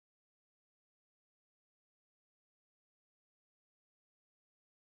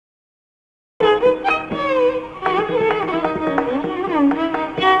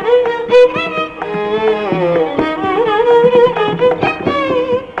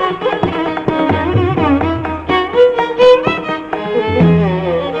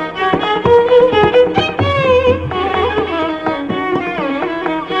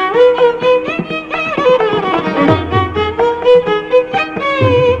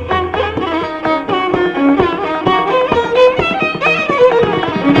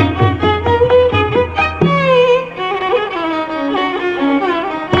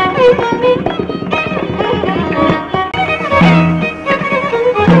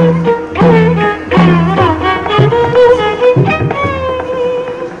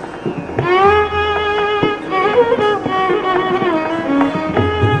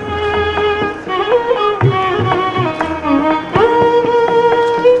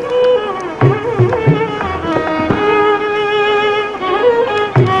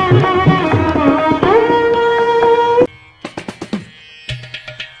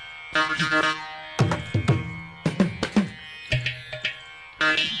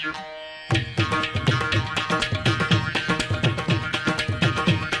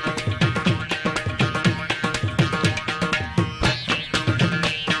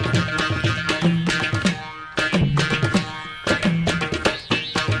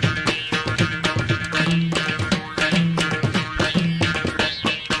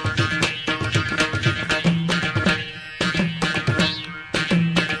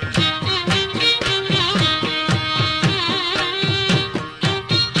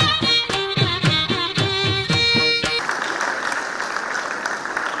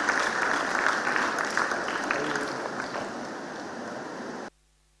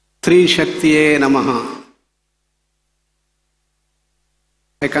Sri Shaktiye Namaha.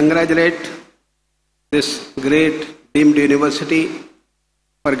 I congratulate this great deemed university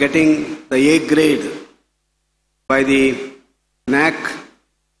for getting the A grade by the NAC,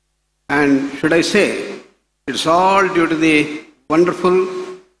 and should I say, it's all due to the wonderful,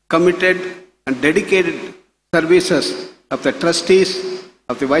 committed and dedicated services of the trustees,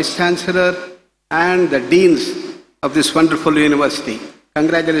 of the Vice Chancellor and the deans of this wonderful university.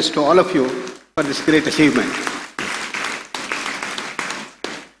 Congratulations to all of you for this great achievement.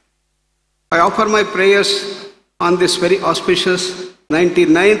 I offer my prayers on this very auspicious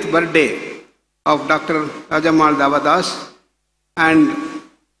 99th birthday of Dr. Rajammal Devadas, and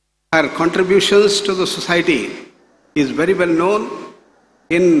her contributions to the society is very well known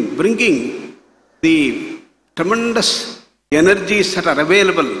in bringing the tremendous energies that are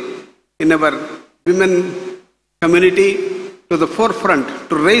available in our women community to the forefront,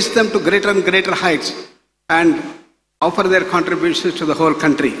 to raise them to greater and greater heights and offer their contributions to the whole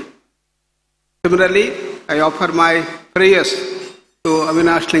country. Similarly, I offer my prayers to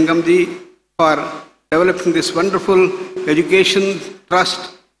Avinash Lingamji for developing this wonderful education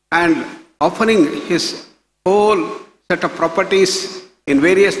trust and offering his whole set of properties in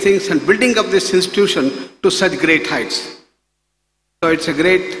various things and building up this institution to such great heights. So it's a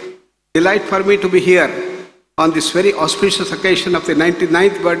great delight for me to be here on this very auspicious occasion of the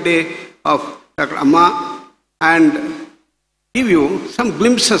 99th birthday of Dr. Amma and give you some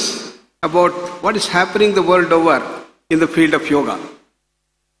glimpses about what is happening the world over in the field of yoga.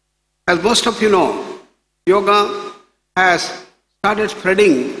 As most of you know, yoga has started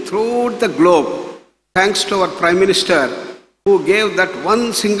spreading throughout the globe thanks to our Prime Minister, who gave that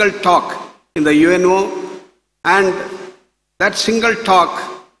one single talk in the UNO, and that single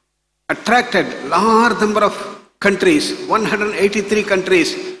talk attracted a large number of countries, 183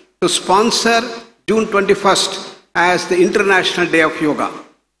 countries, to sponsor June 21st as the International Day of Yoga.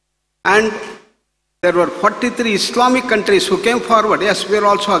 And there were 43 Islamic countries who came forward. Yes, we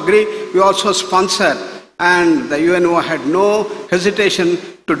also agree, we also sponsor. And the UNO had no hesitation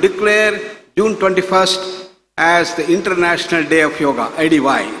to declare June 21st as the International Day of Yoga,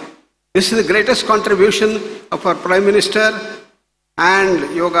 IDY. This is the greatest contribution of our Prime Minister,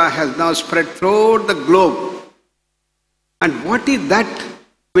 and yoga has now spread throughout the globe. And what is that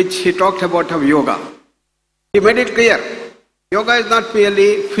which he talked about of yoga? He made it clear. Yoga is not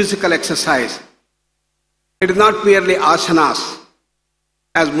merely physical exercise. It is not merely asanas,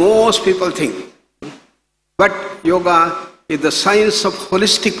 as most people think. But yoga is the science of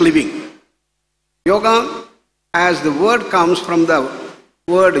holistic living. Yoga, as the word comes from the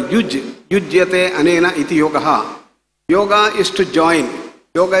word yuj, yujyate anena iti yogaha. Yoga is to join.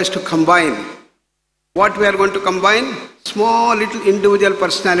 Yoga is to combine. What we are going to combine? Small little individual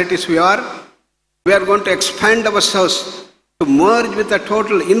personalities we are. We are going to expand ourselves to merge with the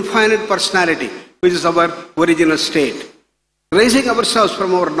total infinite personality, which is our original state. Raising ourselves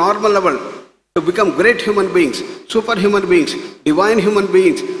from our normal level to become great human beings, superhuman beings, divine human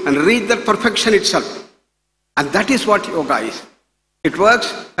beings, and reach that perfection itself. And that is what yoga is. It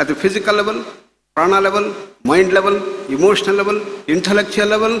works at the physical level, prana level, mind level, emotional level, intellectual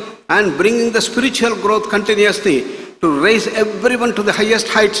level, and bringing the spiritual growth continuously to raise everyone to the highest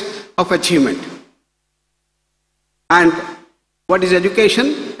heights of achievement. And what is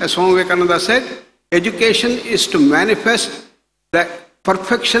education? As Swami Vivekananda said, education is to manifest the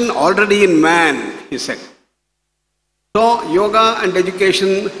perfection already in man, he said. So yoga and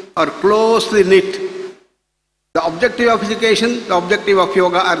education are closely knit. The objective of education, the objective of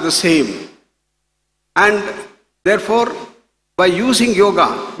yoga are the same. And therefore, by using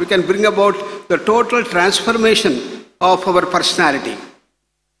yoga, we can bring about the total transformation of our personality.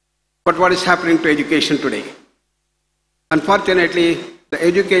 But what is happening to education today? Unfortunately, the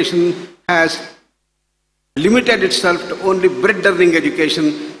education has limited itself to only bread-earning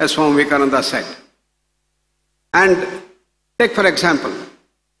education, as Swami Vivekananda said. And take for example,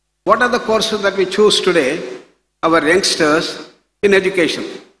 what are the courses that we choose today? Our youngsters, in education.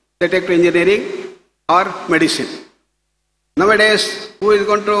 They take to engineering or medicine. Nowadays, who is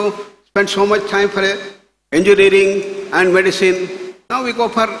going to spend so much time for engineering and medicine? Now we go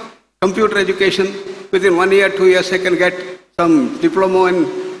for computer education. Within 1 year, 2 years, I can get some diploma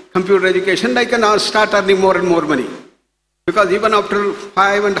in computer education. I can now start earning more and more money. Because even after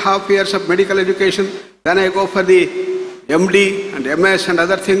 5.5 years of medical education, then I go for the MD and MS and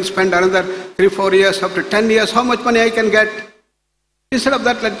other things, spend another 3-4 years. After 10 years, how much money I can get? Instead of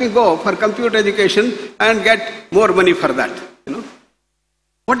that, let me go for computer education and get more money for that.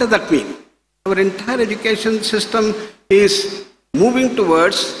 What does that mean? Our entire education system is moving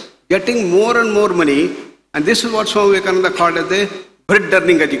towards getting more and more money, and this is what Swami Vivekananda called as the bread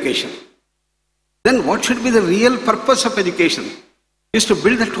earning education. Then what should be the real purpose of education? Is to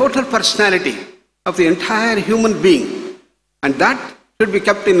build the total personality of the entire human being. And that should be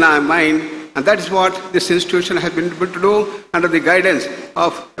kept in our mind, and that is what this institution has been able to do under the guidance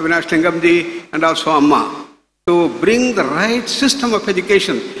of Avinash Lingamji and also Amma, to bring the right system of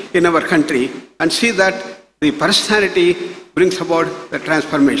education in our country and see that the personality brings about the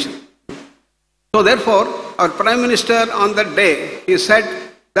transformation. So therefore, our Prime Minister on that day, he said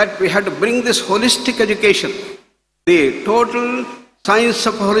that we had to bring this holistic education, the total science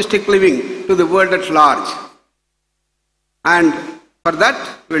of holistic living, to the world at large. And for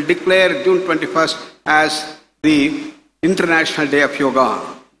that, we will declare June 21st as the International Day of Yoga.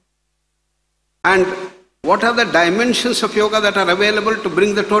 And what are the dimensions of yoga that are available to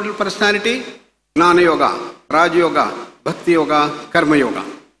bring the total personality? Jnana Yoga, Raja Yoga, Bhakti Yoga, Karma Yoga.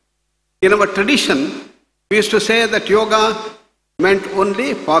 In our tradition, we used to say that yoga meant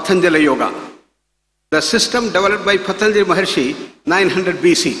only Patanjali Yoga. The system developed by Patanjali Maharshi, 900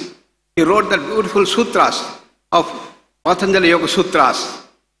 BC. He wrote the beautiful sutras of Patanjali Yoga Sutras.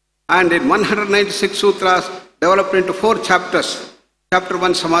 And in 196 sutras, developed into 4 chapters. Chapter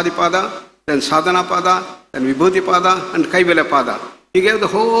 1, Samadhi Pada, then Sadhana Pada, then Vibhuti Pada, and Kaivalya Pada. He gave the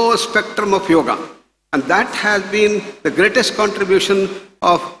whole spectrum of yoga. And that has been the greatest contribution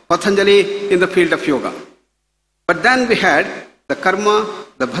of Patanjali in the field of yoga. But then we had the karma,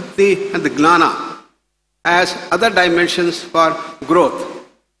 the bhakti, and the gnana as other dimensions for growth.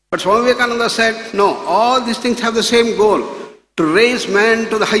 But Swami Vivekananda said, no, all these things have the same goal, to raise man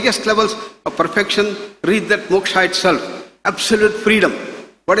to the highest levels of perfection, reach that moksha itself, absolute freedom.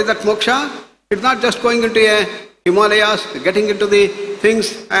 What is that moksha? It's not just going into a Himalayas, getting into the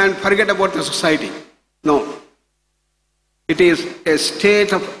things and forget about the society. No. It is a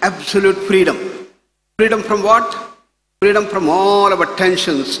state of absolute freedom. Freedom from what? Freedom from all our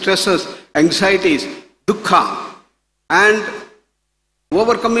tensions, stresses, anxieties, dukkha, and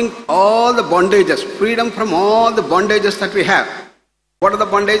overcoming all the bondages. Freedom from all the bondages that we have. What are the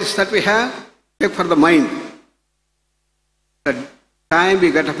bondages that we have? Take for the mind. The time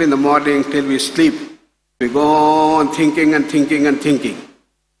we get up in the morning till we sleep, we go on thinking and thinking and thinking.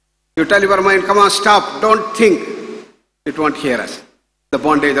 You tell your mind, come on, stop, don't think. It won't hear us. The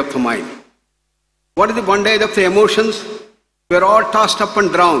bondage of the mind. What is the bondage of the emotions? We are all tossed up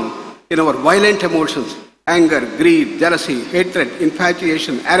and down in our violent emotions. Anger, greed, jealousy, hatred,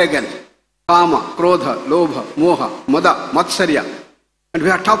 infatuation, arrogance, kama, krodha, lobha, moha, mada, matsarya. And we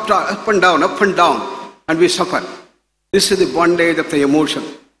are topped up and down, and we suffer. This is the bondage of the emotion.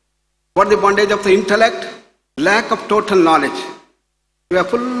 What is the bondage of the intellect? Lack of total knowledge. We are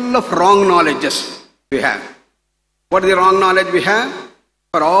full of wrong knowledges we have. What is the wrong knowledge we have?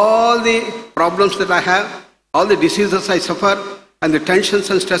 For all the problems that I have, all the diseases I suffer, and the tensions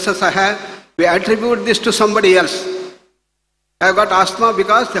and stresses I have, we attribute this to somebody else. I have got asthma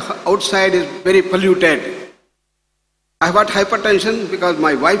because the outside is very polluted. I have got hypertension because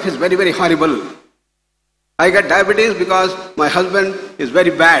my wife is very, very horrible. I get diabetes because my husband is very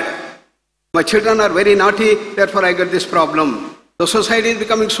bad. My children are very naughty, therefore I get this problem. The society is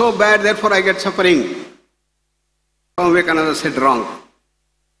becoming so bad, therefore I get suffering. Swami Vivekananda said wrong.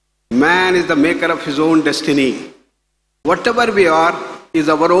 Man is the maker of his own destiny. Whatever we are is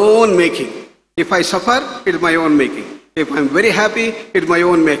our own making. If I suffer, it is my own making. If I am very happy, it is my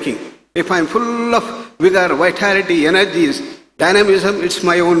own making. If I am full of vigor, vitality, energies, dynamism, it's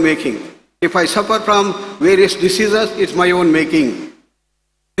my own making. If I suffer from various diseases, it's my own making.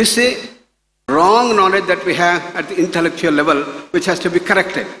 This is wrong knowledge that we have at the intellectual level, which has to be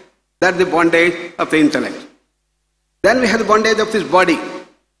corrected. That's the bondage of the intellect. Then we have the bondage of this body.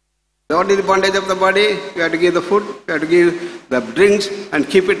 What is the bondage of the body? We have to give the food, we have to give the drinks and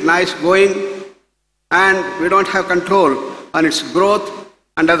keep it nice going. And we don't have control on its growth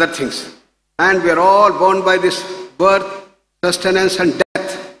and other things. And we are all bound by this birth, sustenance and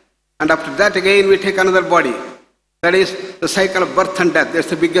death. And after that again we take another body. That is the cycle of birth and death. That's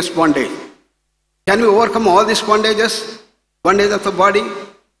the biggest bondage. Can we overcome all these bondages? Bondage of the body?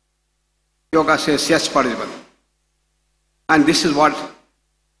 Yoga says yes, possible. And this is what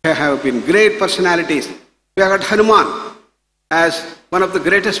have been great personalities. We have got Hanuman as one of the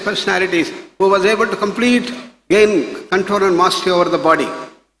greatest personalities who was able to gain control and mastery over the body.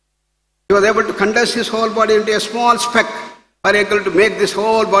 He was able to condense his whole body into a small speck, or able to make this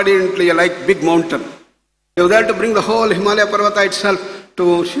whole body into a like big mountain. He was able to bring the whole Himalaya Parvata itself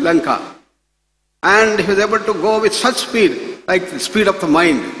to Sri Lanka. And he was able to go with such speed, like the speed of the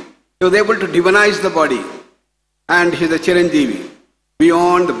mind. He was able to divinize the body. And he is a Chiranjeevi,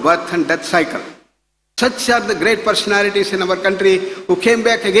 beyond the birth and death cycle. Such are the great personalities in our country who came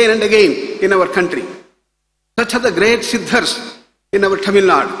back again and again in our country. Such are the great Siddhars in our Tamil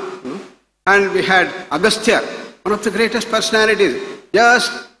Nadu. And we had Agastya, one of the greatest personalities.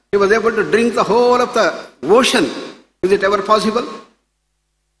 Just he was able to drink the whole of the ocean. Is it ever possible?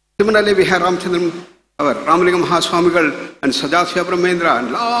 Similarly, we have Ramchandran, our Ramalingam Mahaswamigal and Sajasya Brahmendra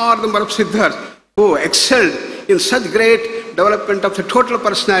and large number of Siddhars who excelled in such great development of the total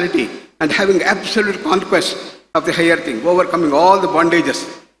personality and having absolute conquest of the higher thing, overcoming all the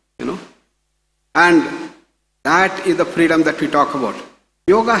bondages, And that is the freedom that we talk about.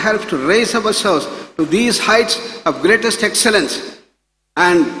 Yoga helps to raise ourselves to these heights of greatest excellence.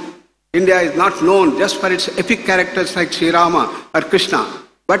 And India is not known just for its epic characters like Sri Rama or Krishna.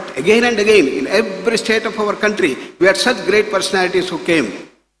 But again and again, in every state of our country, we had such great personalities who came.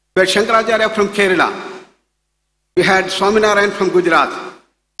 We had Shankaracharya from Kerala. We had Swaminarayan from Gujarat.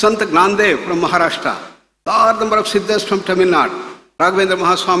 Sant Gnandev from Maharashtra. Large number of Siddhas from Tamil Nadu. Raghavendra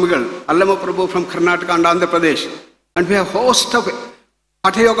Mahaswamigal, Allama Prabhu from Karnataka and Andhra Pradesh. And we have a host of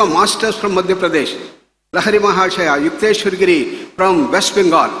Hatha Yoga masters from Madhya Pradesh. Lahari Mahashaya, Yukteswar Giri from West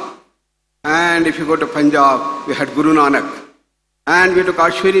Bengal. And if you go to Punjab, we had Guru Nanak. And we took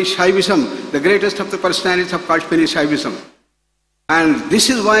Kashmiri Shaivism, the greatest of the personalities of Kashmiri Shaivism. And this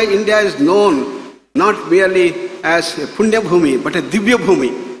is why India is known not merely as a Punya Bhumi, but a Divya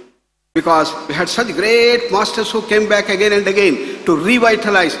Bhumi. Because we had such great masters who came back again and again to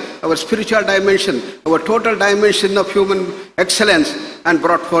revitalize our spiritual dimension, our total dimension of human excellence, and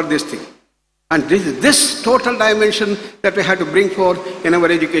brought forth this thing. And this total dimension that we had to bring forth in our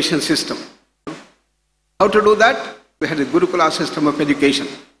education system. How to do that? We had a Gurukula system of education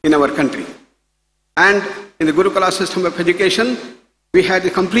in our country. And in the Gurukula system of education, we had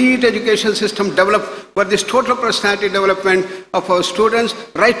the complete education system developed for this total personality development of our students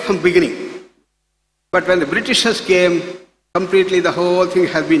right from beginning. But when the Britishers came, completely the whole thing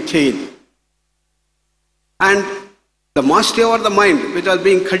has been changed. And the mastery over the mind, which was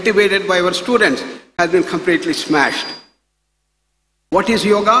being cultivated by our students, has been completely smashed. What is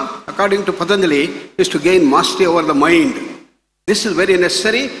yoga? According to Patanjali, is to gain mastery over the mind. This is very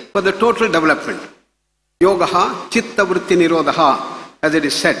necessary for the total development. Yogaha chitta vritti nirodha, as it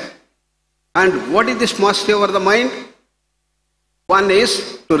is said. And what is this mastery over the mind? One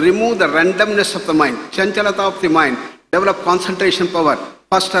is to remove the randomness of the mind, chanchalata of the mind, develop concentration power,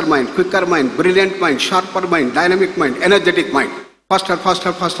 faster mind, quicker mind, brilliant mind, sharper mind, dynamic mind, energetic mind. Faster,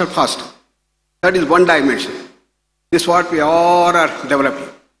 faster, faster, faster. That is one dimension. This is what we all are developing.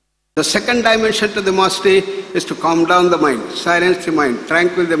 The second dimension to the mastery is to calm down the mind, silence the mind,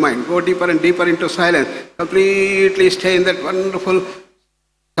 tranquil the mind, go deeper and deeper into silence, completely stay in that wonderful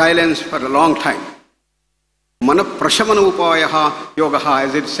silence for a long time. Mana prashamana upayaha yogaha,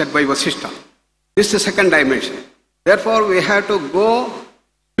 as it is said by Vasishtha. This is the second dimension. Therefore, we have to go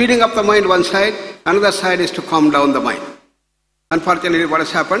speeding up the mind one side, another side is to calm down the mind. Unfortunately, what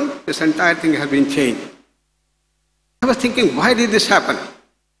has happened? This entire thing has been changed. I was thinking, why did this happen?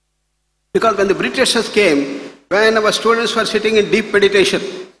 Because when the Britishers came, when our students were sitting in deep meditation,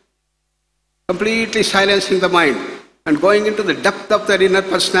 completely silencing the mind and going into the depth of their inner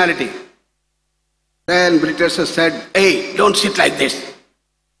personality, then Britishers said, hey, don't sit like this.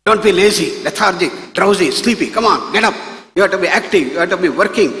 Don't be lazy, lethargic, drowsy, sleepy. Come on, get up. You have to be active, you have to be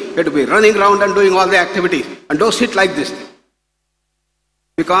working, you have to be running around and doing all the activities. And don't sit like this.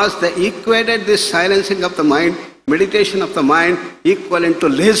 Because they equated this silencing of the mind, meditation of the mind, equivalent to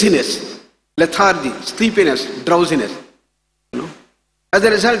laziness, lethargy, sleepiness, drowsiness. As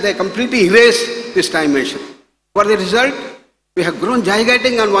a result, they completely erased this dimension. For the result, we have grown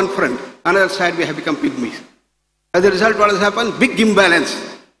gigantic on one front. On the other side, we have become pygmies. As a result, what has happened? Big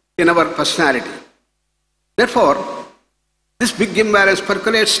imbalance in our personality. Therefore, this big imbalance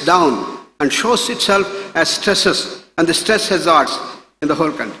percolates down and shows itself as stresses and the stress hazards in the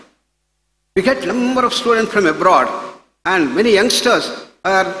whole country. We get a number of students from abroad, and many youngsters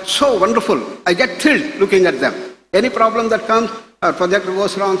are so wonderful. I get thrilled looking at them. Any problem that comes, our projector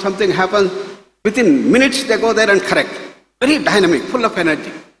goes wrong, something happens, within minutes they go there and correct. Very dynamic, full of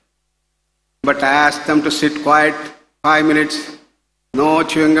energy. But I asked them to sit quiet, 5 minutes, no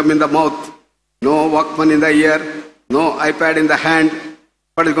chewing gum in the mouth, no Walkman in the ear, no iPad in the hand.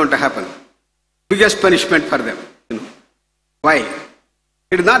 What is going to happen? Biggest punishment for them. Why?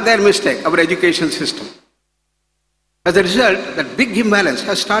 It is not their mistake, our education system. As a result, that big imbalance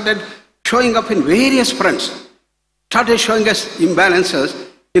has started showing up in various fronts. Started showing us imbalances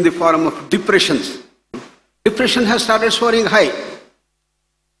in the form of depressions. Depression has started soaring high.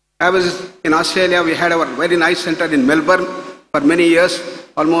 I was in Australia, we had our very nice center in Melbourne for many years,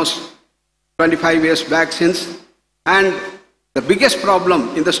 almost 25 years back since. And the biggest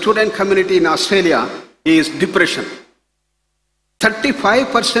problem in the student community in Australia is depression.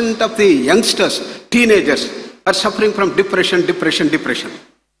 35% of the youngsters, teenagers, are suffering from depression.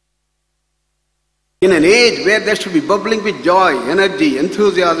 In an age where they should be bubbling with joy, energy,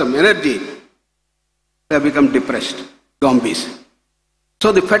 enthusiasm, they have become depressed, zombies.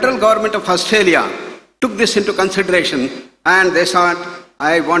 So the federal government of Australia took this into consideration and they thought,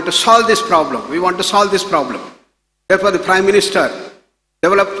 I want to solve this problem. We want to solve this problem. Therefore, the Prime Minister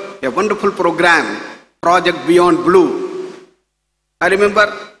developed a wonderful program, Project Beyond Blue. I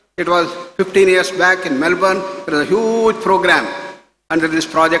remember it was 15 years back in Melbourne. There was a huge program under this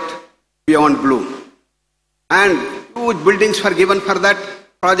Project Beyond Blue. And huge buildings were given for that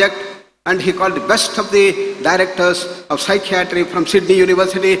project. And he called the best of the directors of psychiatry from Sydney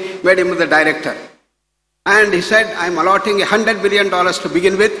University, made him the director. And he said, I'm allotting $100 billion to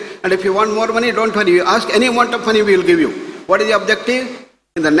begin with, and if you want more money, don't worry, you ask any amount of money we will give you. What is the objective?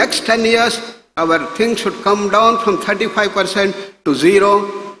 In the next 10 years, our things should come down from 35% to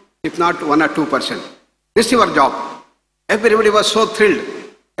zero, if not 1 or 2%. This is your job. Everybody was so thrilled.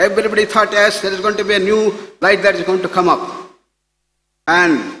 Everybody thought, yes, there is going to be a new light that is going to come up.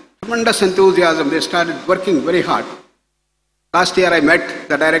 And tremendous enthusiasm, they started working very hard. Last year I met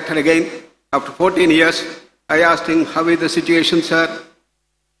the director again. After 14 years, I asked him, how is the situation, sir?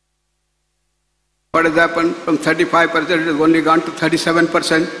 What has happened? From 35%, it has only gone to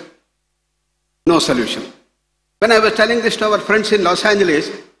 37%. No solution. When I was telling this to our friends in Los Angeles,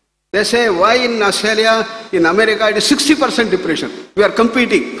 they say, why in Australia, in America, it is 60% depression. We are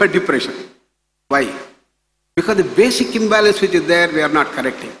competing for depression. Why? Because the basic imbalance which is there, we are not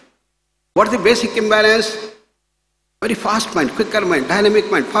correcting. What is the basic imbalance? Very fast mind, quicker mind, dynamic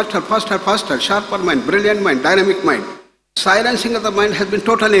mind, faster, sharper mind, brilliant mind, dynamic mind. Silencing of the mind has been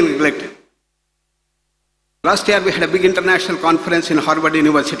totally neglected. Last year we had a big international conference in Harvard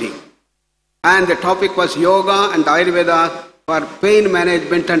University. And the topic was yoga and Ayurveda for pain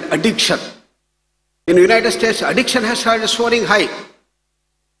management and addiction. In the United States, addiction has started soaring high.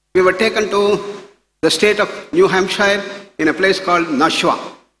 We were taken to the state of New Hampshire in a place called Nashua.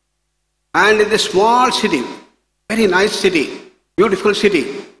 And in this small city, very nice city, beautiful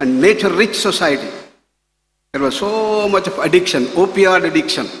city, and nature-rich society, there was so much of addiction, opioid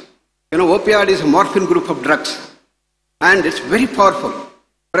addiction. You know, opioid is a morphine group of drugs, and it's very powerful.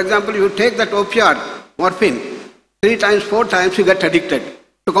 For example, you take that opioid, morphine, 3 times, 4 times, you get addicted.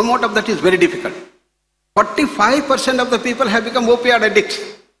 To come out of that is very difficult. 45% of the people have become opioid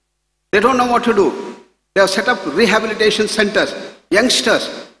addicts. They don't know what to do. They have set up rehabilitation centers.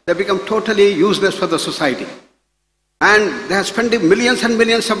 Youngsters, they become totally useless for the society. And they are spending millions and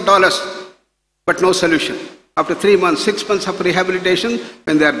millions of dollars, but no solution. After 3 months, 6 months of rehabilitation,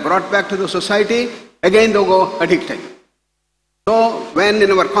 when they are brought back to the society, again they go addicted. So when in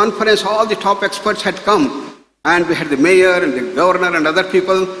our conference all the top experts had come, and we had the mayor and the governor and other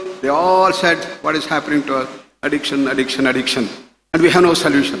people, they all said, what is happening to us? Addiction. And we have no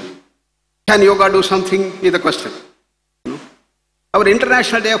solution. Can yoga do something? Is the question. Our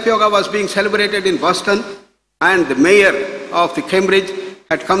International Day of Yoga was being celebrated in Boston, and the mayor of the Cambridge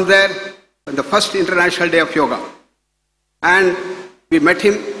had come there on the first International Day of Yoga. And we met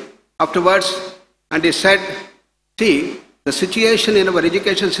him afterwards, and he said, see, the situation in our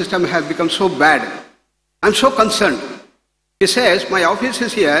education system has become so bad. I'm so concerned. He says, my office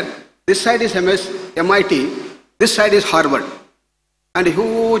is here, this side is MIT, this side is Harvard. And a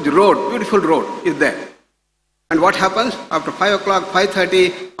huge road, beautiful road is there. And what happens? After 5 o'clock,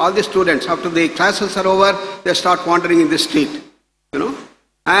 5:30, all the students, after the classes are over, they start wandering in the street,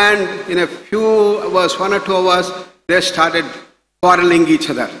 And in a few hours, 1 or 2 hours, they started quarreling each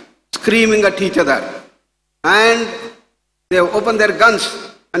other, screaming at each other. And they open their guns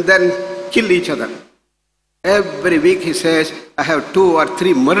and then kill each other. Every week, he says, I have 2 or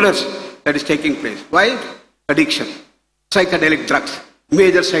 3 murders that is taking place. Why? Addiction. Psychedelic drugs.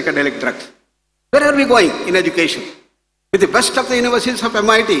 Major psychedelic drugs. Where are we going in education? With the best of the universities of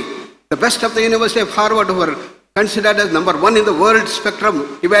MIT, the best of the University of Harvard, who are considered as number one in the world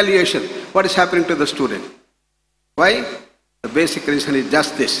spectrum evaluation, what is happening to the student? Why? The basic reason is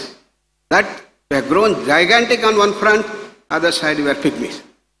just this, that we have grown gigantic on one front, other side we are pygmies.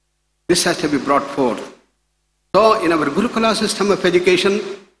 This has to be brought forth. So in our Gurukula system of education,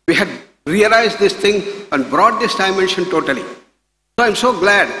 we had realized this thing and brought this dimension totally. So I'm so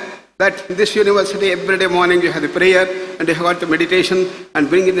glad that in this university every day morning you have the prayer and you have got the meditation and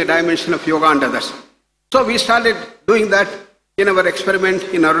bring in the dimension of yoga and others. So we started doing that in our experiment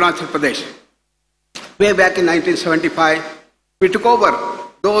in Arunachal Pradesh. Way back in 1975, we took over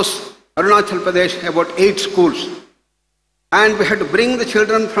those Arunachal Pradesh, about 8 schools. And we had to bring the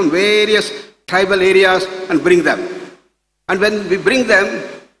children from various tribal areas and bring them. And when we bring them,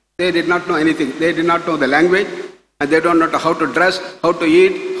 they did not know anything. They did not know the language, and they don't know how to dress, how to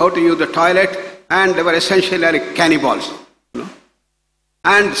eat, how to use the toilet, and they were essentially like cannibals.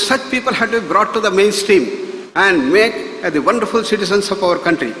 And such people had to be brought to the mainstream and make the wonderful citizens of our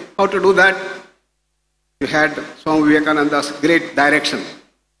country. How to do that? We had Swami Vivekananda's great direction,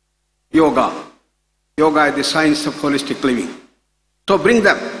 yoga. Yoga is the science of holistic living. So bring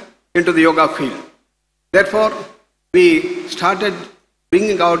them into the yoga field. Therefore, we started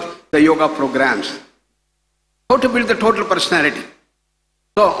bringing out the yoga programs. How to build the total personality.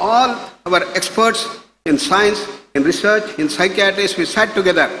 So all our experts in science, in research, in psychiatry, we sat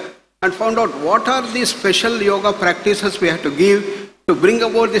together and found out what are the special yoga practices we have to give to bring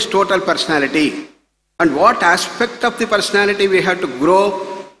about this total personality, and what aspect of the personality we have to grow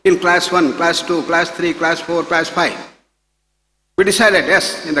in class 1, class 2, class 3, class 4, class 5. We decided,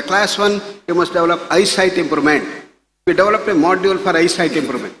 yes, in the class 1, you must develop eyesight improvement. We developed a module for eyesight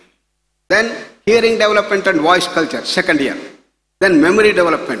improvement. Then hearing development and voice culture, second year. Then memory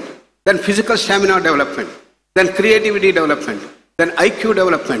development. Then physical stamina development. Then creativity development. Then IQ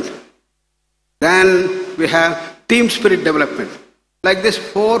development. Then we have team spirit development. Like this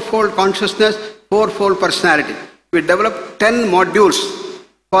fourfold consciousness, fourfold personality. We developed 10 modules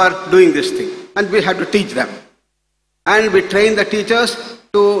for doing this thing, and we have to teach them. And we train the teachers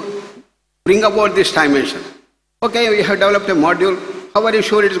to bring about this dimension. Okay, we have developed a module. How are you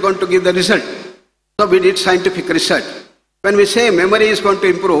sure it is going to give the result? So we did scientific research. When we say memory is going to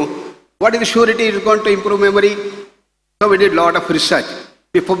improve, what is the surety it is going to improve memory? So we did a lot of research.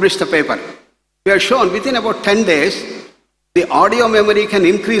 We published the paper. We have shown within about 10 days, the audio memory can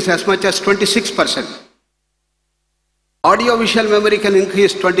increase as much as 26%. Audio-visual memory can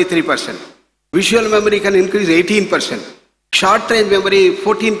increase 23%. Visual memory can increase 18%. Short-range memory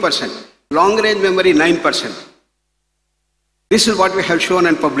 14%. Long-range memory 9%. This is what we have shown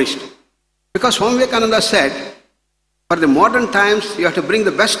and published. Because Swami Vivekananda said, for the modern times, you have to bring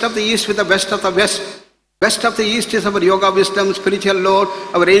the best of the East with the best of the West. Best of the East is our yoga wisdom, spiritual lore,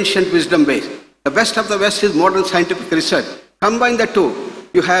 our ancient wisdom base. The best of the West is modern scientific research. Combine the two.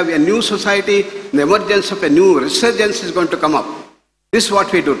 You have a new society, the emergence of a new resurgence is going to come up. This is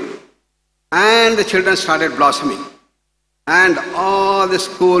what we do. And the children started blossoming. And all the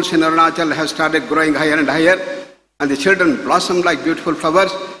schools in Arunachal have started growing higher and higher. And the children blossomed like beautiful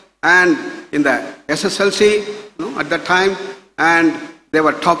flowers. And in the SSLC, at that time, and they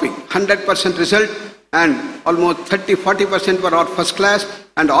were topping. 100% result, and almost 30-40% were all first class,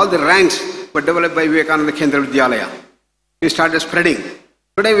 and all the ranks were developed by Vivekananda Kendra Vidyalaya. We started spreading.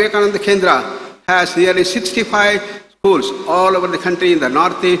 Today, Vivekananda Kendra has nearly 65 schools all over the country, in the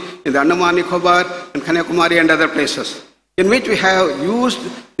North, in the Andaman Nicobar, and Kanyakumari and other places, in which we have used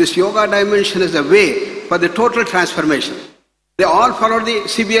this yoga dimension as a way for the total transformation. They all follow the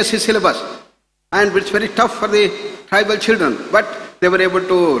CBSE syllabus, and it's very tough for the tribal children, but they were able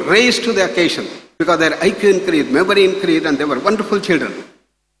to rise to the occasion because their IQ increased, memory increased, and they were wonderful children.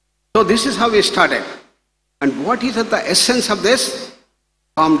 So this is how we started. And what is at the essence of this?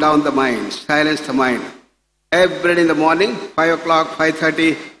 Calm down the mind, silence the mind. Every day in the morning, 5 o'clock,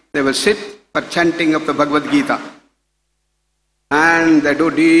 5:30, they will sit for chanting of the Bhagavad Gita. And they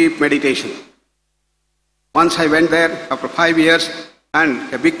do deep meditation. Once I went there after 5 years,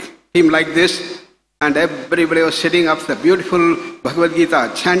 and a big team like this, and everybody was sitting up the beautiful Bhagavad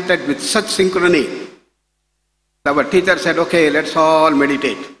Gita, chanted with such synchrony. Our teacher said, okay, let's all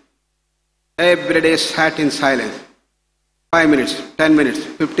meditate. Every day sat in silence. 5 minutes, 10 minutes,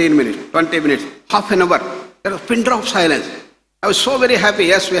 15 minutes, 20 minutes, half an hour. There was pin drop silence. I was so very happy,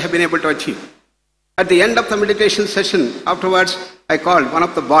 yes, we have been able to achieve. At the end of the meditation session, afterwards, I called one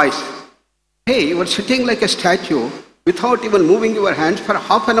of the boys. Hey, you were sitting like a statue without even moving your hands for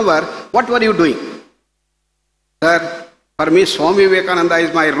half an hour. What were you doing? Sir, for me, Swami Vivekananda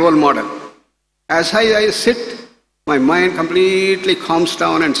is my role model. As I sit, my mind completely calms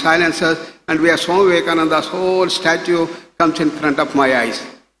down and silences, and we have Swami Vivekananda's whole statue comes in front of my eyes.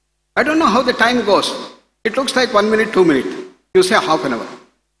 I don't know how the time goes. It looks like 1 minute, 2 minutes. You say half an hour.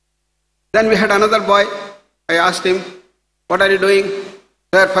 Then we had another boy. I asked him, what are you doing?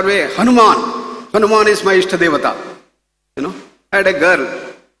 Sir, for me, Hanuman. Hanuman is my Ishta Devata. I had a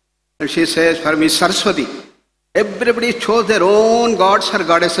girl, and she says, for me, Saraswati. Everybody chose their own gods or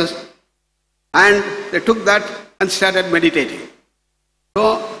goddesses, and they took that and started meditating.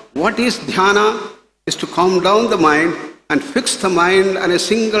 So, what is dhyana? Is to calm down the mind and fix the mind on a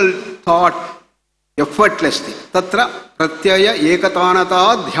single thought effortlessly. Tatra pratyaya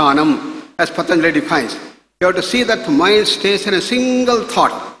ekatanata dhyanam, as Patanjali defines. You have to see that the mind stays in a single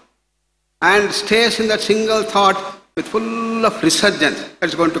thought and stays in that single thought with full of resurgence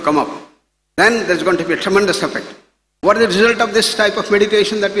that's going to come up. Then there's going to be a tremendous effect. What is the result of this type of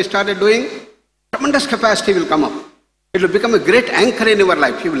meditation that we started doing? Tremendous capacity will come up. It will become a great anchor in your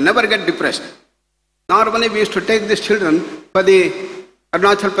life. You will never get depressed. Normally we used to take these children for the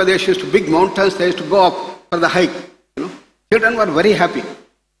Arunachal Pradesh, used to big mountains, they used to go up for the hike. Children were very happy.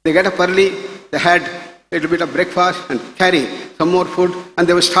 They get up early, they had a little bit of breakfast and carry some more food, and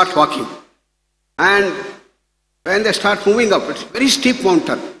they will start walking. And when they start moving up, it's a very steep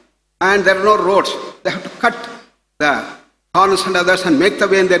mountain, and there are no roads. They have to cut the horns and others and make the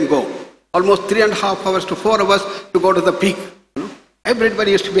way and then go. Almost 3.5 hours to 4 hours to go to the peak.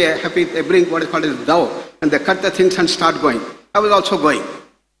 Everybody used to be happy. They bring what is called as dough, and they cut the things and start going. I was also going.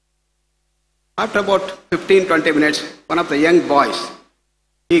 After about 15-20 minutes, one of the young boys,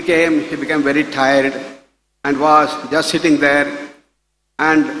 he came, he became very tired and was just sitting there,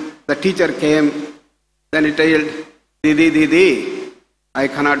 and the teacher came. Then he told, Didi, I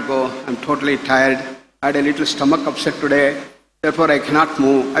cannot go, I'm totally tired. I had a little stomach upset today, therefore I cannot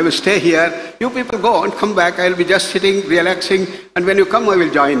move. I will stay here. You people go and come back. I will be just sitting, relaxing, and when you come, I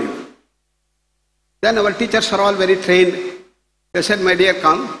will join you. Then our teachers are all very trained. They said, my dear,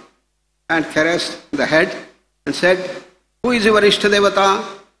 come, and caressed the head and said, who is your Ishta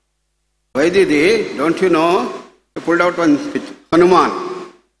Devata? Why, Didi, don't you know? He pulled out one picture, Hanuman.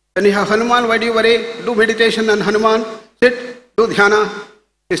 When you have Hanuman, why do you worry? Do meditation on Hanuman. Sit, do dhyana.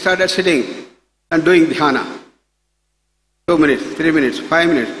 He started sitting and doing dhyana. 2 minutes, 3 minutes, 5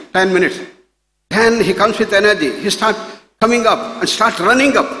 minutes, 10 minutes. Then he comes with energy. He starts coming up and starts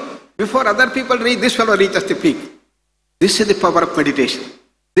running up. Before other people reach, this fellow reaches the peak. This is the power of meditation.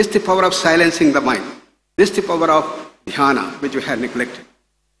 This is the power of silencing the mind. This is the power of dhyana, which we have neglected.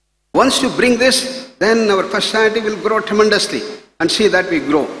 Once you bring this, then our personality will grow tremendously, and see that we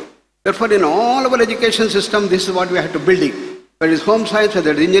grow. Therefore, in all our education system, this is what we have to build it. Whether it is home science,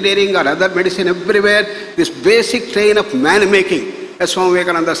 whether it is engineering or other medicine, everywhere, this basic train of man-making, as Swami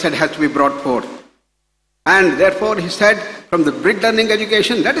Vivekananda said, has to be brought forth. And therefore, he said, from the brick learning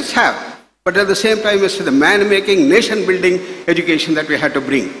education, let us have. But at the same time, it's the man-making, nation-building education that we have to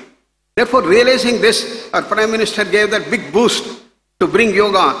bring. Therefore, realizing this, our Prime Minister gave that big boost to bring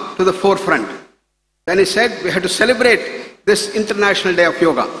yoga to the forefront. Then he said, we have to celebrate this International Day of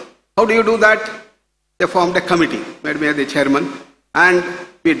Yoga. How do you do that? They formed a committee, made me the chairman, and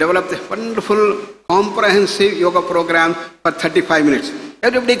we developed a wonderful, comprehensive yoga program for 35 minutes.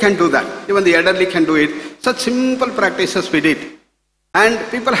 Everybody can do that. Even the elderly can do it. Such simple practices we did. And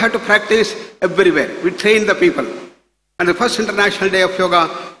people have to practice everywhere. We train the people. And the first International Day of Yoga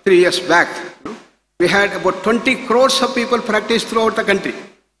 3 years back, we had about 20 crores of people practice throughout the country.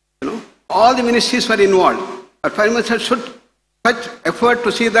 All the ministries were involved. Our Prime Minister should such effort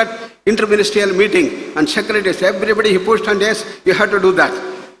to see that interministerial meeting and secretaries, everybody he pushed on, yes, you have to do that.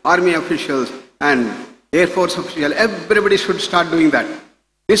 Army officials and Air Force officials, everybody should start doing that.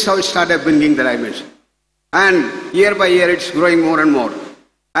 This is how it started bringing the dimension. And year by year it's growing more and more.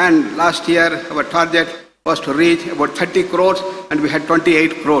 And last year our target was to reach about 30 crores and we had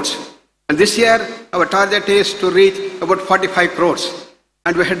 28 crores. And this year our target is to reach about 45 crores.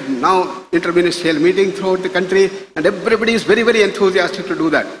 And we had now interministerial meeting throughout the country, and everybody is very, very enthusiastic to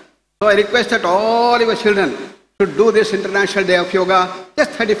do that. So I request that all your children should do this International Day of Yoga, just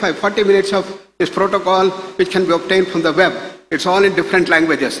 35, 40 minutes of this protocol, which can be obtained from the web. It's all in different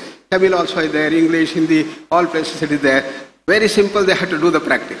languages. Tamil also is there, English, Hindi, all places it is there. Very simple, they have to do the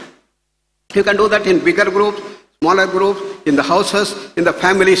practice. You can do that in bigger groups, smaller groups, in the houses, in the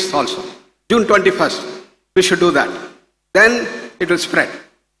families also. June 21st, we should do that. Then it will spread.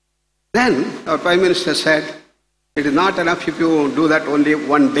 Then our Prime Minister said, it is not enough if you do that only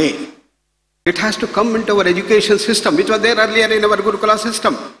one day. It has to come into our education system, which was there earlier in our Gurukula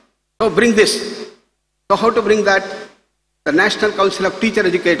system. So bring this. So how to bring that? The National Council of Teacher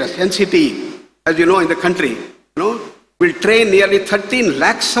Educators, NCTE, as you know, in the country, will train nearly 13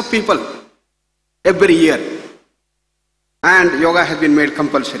 lakhs of people every year. And yoga has been made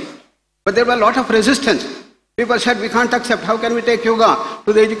compulsory. But there was a lot of resistance. People said, we can't accept. How can we take yoga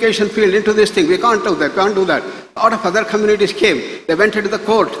to the education field, into this thing? We can't do that, can't do that. A lot of other communities came. They went into the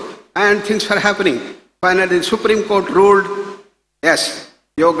court and things were happening. Finally, the Supreme Court ruled, yes,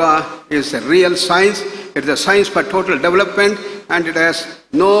 yoga is a real science. It is a science for total development and it has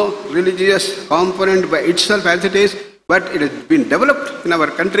no religious component by itself as it is, but it has been developed in our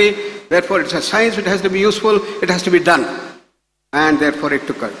country. Therefore, it's a science, it has to be useful, it has to be done. And therefore, it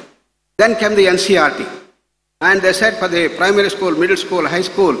took us. Then came the NCERT. And they said for the primary school, middle school, high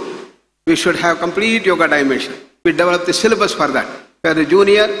school, we should have complete yoga dimension. We developed the syllabus for that, for the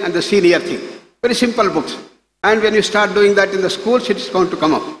junior and the senior thing. Very simple books. And when you start doing that in the schools, it is going to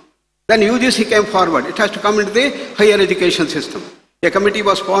come up. Then UGC came forward. It has to come into the higher education system. A committee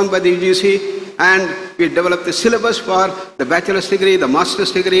was formed by the UGC and we developed the syllabus for the bachelor's degree, the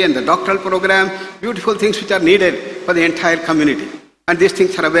master's degree and the doctoral program, beautiful things which are needed for the entire community. And these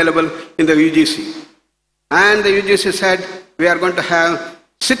things are available in the UGC. And the UGC said, we are going to have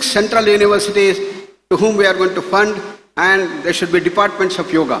 6 central universities to whom we are going to fund and there should be departments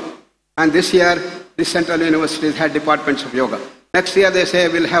of yoga. And this year, the central universities had departments of yoga. Next year, they say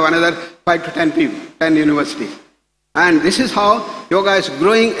we'll have another 5 to 10 universities. And this is how yoga is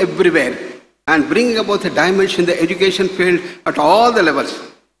growing everywhere and bringing about a dimension in the education field at all the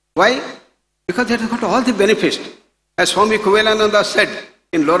levels. Why? Because it has got all the benefits. As Swami Kuvelananda said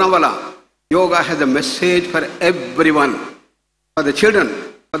in Lonavala, yoga has a message for everyone, for the children,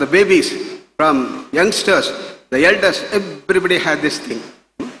 for the babies, from youngsters, the elders, everybody has this thing.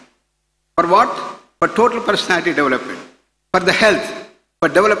 For what? For total personality development, for the health, for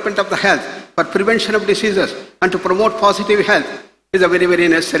development of the health, for prevention of diseases, and to promote positive health is a very, very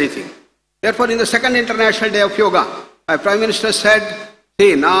necessary thing. Therefore, in the second International Day of Yoga, our Prime Minister said,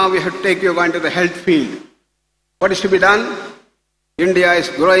 see, now we have to take yoga into the health field. What is to be done? India is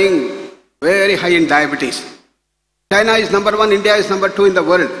growing very high in diabetes. China is number 1, India is number 2 in the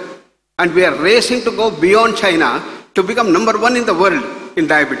world. And we are racing to go beyond China to become number 1 in the world in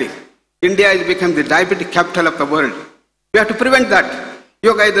diabetes. India has become the diabetic capital of the world. We have to prevent that.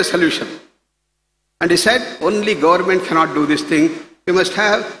 Yoga is the solution. And he said, only government cannot do this thing. We must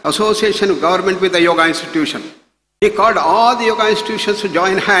have association of government with the yoga institution. He called all the yoga institutions to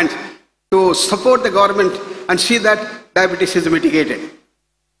join hands to support the government and see that diabetes is mitigated.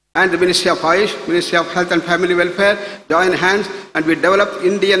 And the Ministry of Ayush, Ministry of Health and Family Welfare joined hands and we developed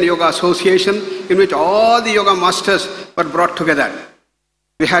Indian Yoga Association in which all the yoga masters were brought together.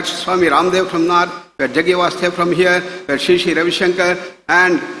 We had Swami Ramdev from North, we had Jaggi Vastev from here, we had Shri Ravi Shankar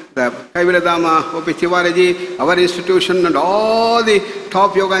and the Kaiviladama, O.P. Tiwaraji, our institution and all the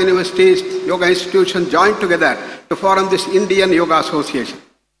top yoga universities, yoga institutions joined together to form this Indian Yoga Association.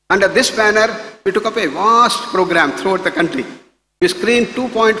 Under this banner, we took up a vast program throughout the country. We screened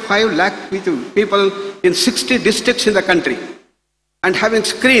 2.5 lakh people in 60 districts in the country. And having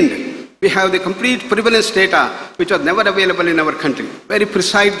screened, we have the complete prevalence data which was never available in our country. Very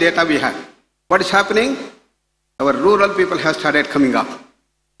precise data we have. What is happening? Our rural people have started coming up.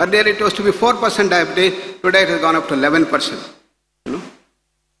 Earlier it was to be 4% diabetes, today it has gone up to 11%.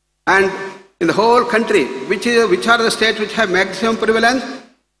 And in the whole country, which are the states which have maximum prevalence?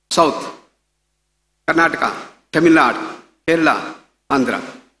 South, Karnataka, Tamil Nadu, Kerala, Andhra.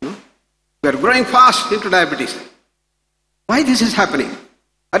 We are growing fast into diabetes. Why this is happening?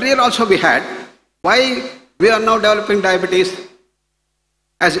 Earlier also we had. Why we are now developing diabetes?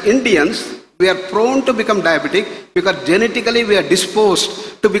 As Indians, we are prone to become diabetic because genetically we are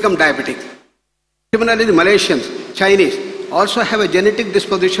disposed to become diabetic. Similarly, the Malaysians, Chinese also have a genetic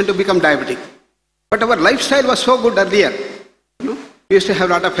disposition to become diabetic. But our lifestyle was so good earlier. We used to have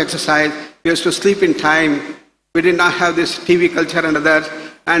a lot of exercise. We used to sleep in time. We did not have this TV culture and others,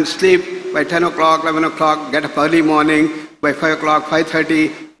 and sleep by 10 o'clock, 11 o'clock, get up early morning, by 5 o'clock,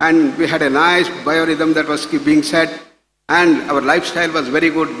 5:30, and we had a nice biorhythm that was being set, and our lifestyle was very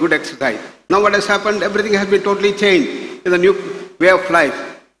good, good exercise. Now what has happened? Everything has been totally changed in the new way of life.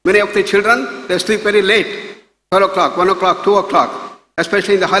 Many of the children, they sleep very late, 12 o'clock, 1 o'clock, 2 o'clock,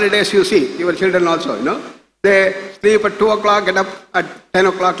 especially in the holidays you see, your children also, They sleep at 2 o'clock, get up at 10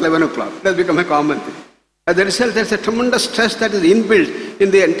 o'clock, 11 o'clock. That's become a common thing. As a result, there's a tremendous stress that is inbuilt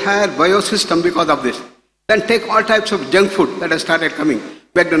in the entire biosystem because of this. Then take all types of junk food that has started coming.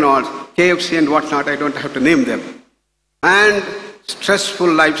 McDonald's, KFC and whatnot, I don't have to name them. And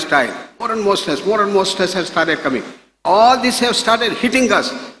stressful lifestyle. More and more stress has started coming. All these have started hitting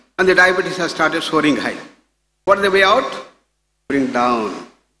us and the diabetes has started soaring high. What is the way out? Bring down.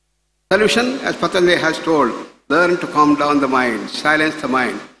 Solution, as Patanjali has told, learn to calm down the mind, silence the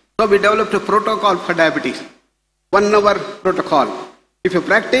mind. So we developed a protocol for diabetes, 1 hour protocol. If you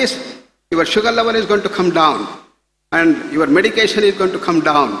practice, your sugar level is going to come down and your medication is going to come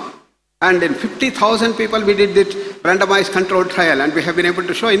down. And in 50,000 people we did this randomized controlled trial, and we have been able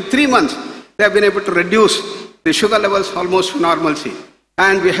to show in 3 months they have been able to reduce the sugar levels almost to normalcy.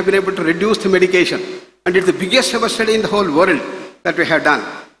 And we have been able to reduce the medication. And it's the biggest ever study in the whole world that we have done.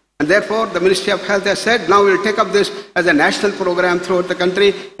 And therefore, the Ministry of Health has said, now we will take up this as a national program throughout the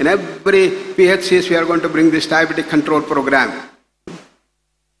country. In every PHCs, we are going to bring this diabetic control program.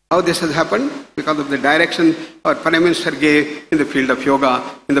 How this has happened? Because of the direction our Prime Minister gave in the field of yoga,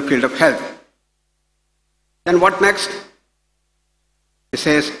 in the field of health. Then what next? He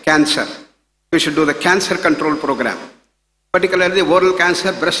says cancer. We should do the cancer control program. Particularly oral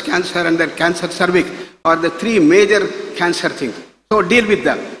cancer, breast cancer, and then cancer cervix are the 3 major cancer things. So deal with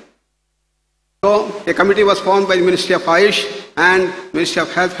them. So a committee was formed by the Ministry of Ayush and Ministry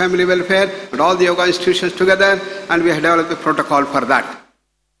of Health, Family Welfare, and all the yoga institutions together, and we have developed a protocol for that.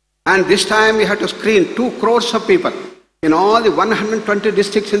 And this time we have to screen 2 crores of people. In all the 120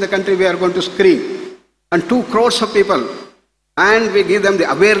 districts in the country we are going to screen. And 2 crores of people. And we give them the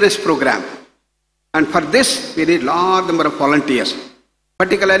awareness program. And for this we need large number of volunteers.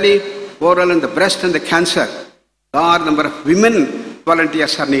 Particularly oral and the breast and the cancer. Large number of women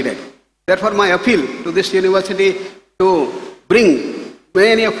volunteers are needed. Therefore my appeal to this university to bring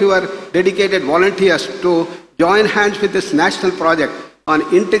many of your dedicated volunteers to join hands with this national project on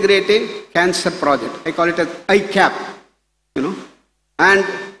integrating cancer project. I call it as ICAP, and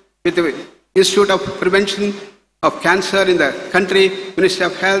with the Institute of Prevention of Cancer in the country, Ministry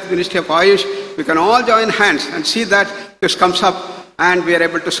of Health, Ministry of Ayush, we can all join hands and see that this comes up and we are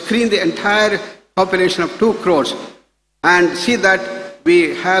able to screen the entire population of 2 crores and see that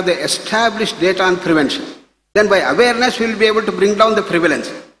we have the established data on prevention. Then by awareness we will be able to bring down the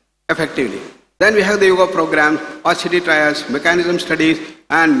prevalence effectively. Then we have the yoga program, RCT trials, mechanism studies,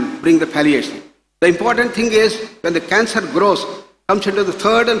 and bring the palliation. The important thing is when the cancer grows, comes into the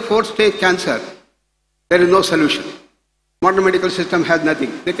 3rd and 4th stage cancer, there is no solution. Modern medical system has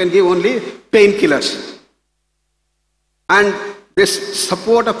nothing. They can give only painkillers. And this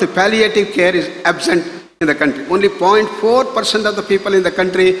support of the palliative care is absent in the country. Only 0.4% of the people in the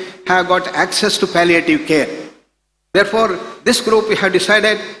country have got access to palliative care. Therefore, this group we have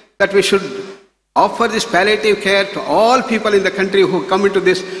decided that we should offer this palliative care to all people in the country who come into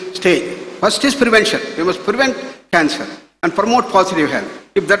this stage. First is prevention. We must prevent cancer and promote positive health.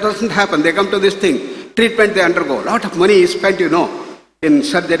 If that doesn't happen, they come to this thing, treatment they undergo. A lot of money is spent, in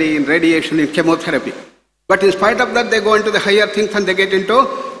surgery, in radiation, in chemotherapy. But in spite of that, they go into the higher things and they get into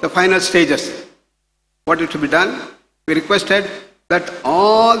the final stages. What is to be done? We requested that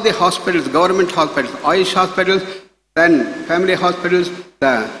all the hospitals, government hospitals, Ayush hospitals, then family hospitals,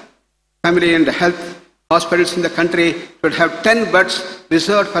 the family and health hospitals in the country should have 10 beds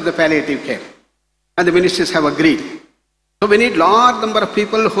reserved for the palliative care. And the ministries have agreed. So we need large number of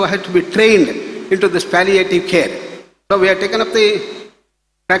people who have to be trained into this palliative care. So we have taken up the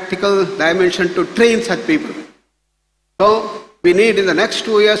practical dimension to train such people. So we need in the next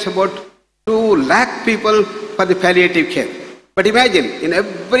 2 years about 2 lakh people for the palliative care. But imagine, in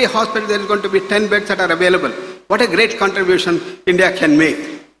every hospital there is going to be 10 beds that are available. What a great contribution India can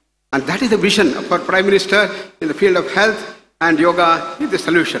make. And that is the vision of our Prime Minister in the field of health, and yoga is the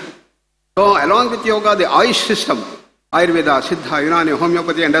solution. So along with yoga, the Ayush system, Ayurveda, Siddha, Unani,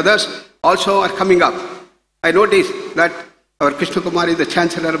 Homeopathy and others also are coming up. I noticed that our Krishna Kumar is the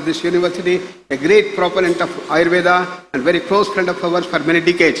Chancellor of this university, a great proponent of Ayurveda and very close friend of ours for many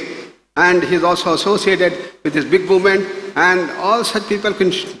decades. And he is also associated with this big movement, and all such people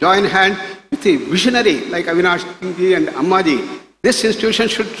can join hand with the visionary like Avinash Ji and Ammaji. This institution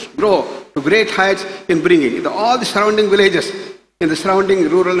should grow to great heights in bringing in all the surrounding villages, in the surrounding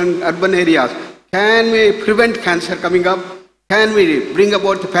rural and urban areas. Can we prevent cancer coming up? Can we bring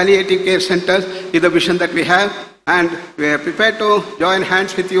about the palliative care centers? Is the vision that we have, and we are prepared to join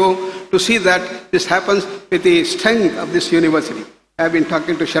hands with you to see that this happens with the strength of this university. I have been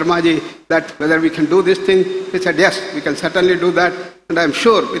talking to Sharmaji that whether we can do this thing. He said, yes, we can certainly do that. And I am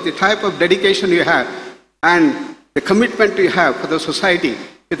sure with the type of dedication you have and the commitment you have for the society,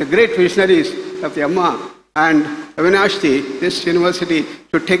 with the great visionaries of the Amma and Avinashji, this university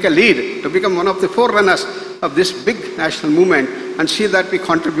should take a lead to become one of the forerunners of this big national movement and see that we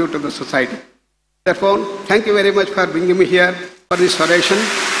contribute to the society. Therefore, thank you very much for bringing me here for this oration,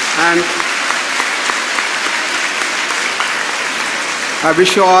 and I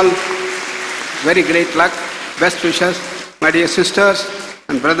wish you all very great luck, best wishes, my dear sisters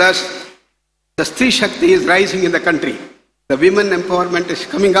and brothers, the Stree Shakti is rising in the country. The women empowerment is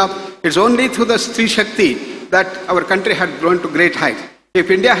coming up. It's only through the Stree Shakti that our country had grown to great height.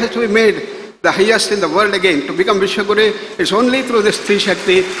 If India has to be made the highest in the world again, to become Vishwaguru, it's only through this Stree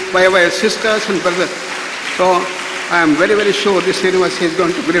Shakti by our sisters and brothers. So I am very, very sure this university is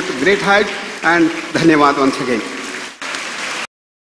going to great height, and dhanyavad once again.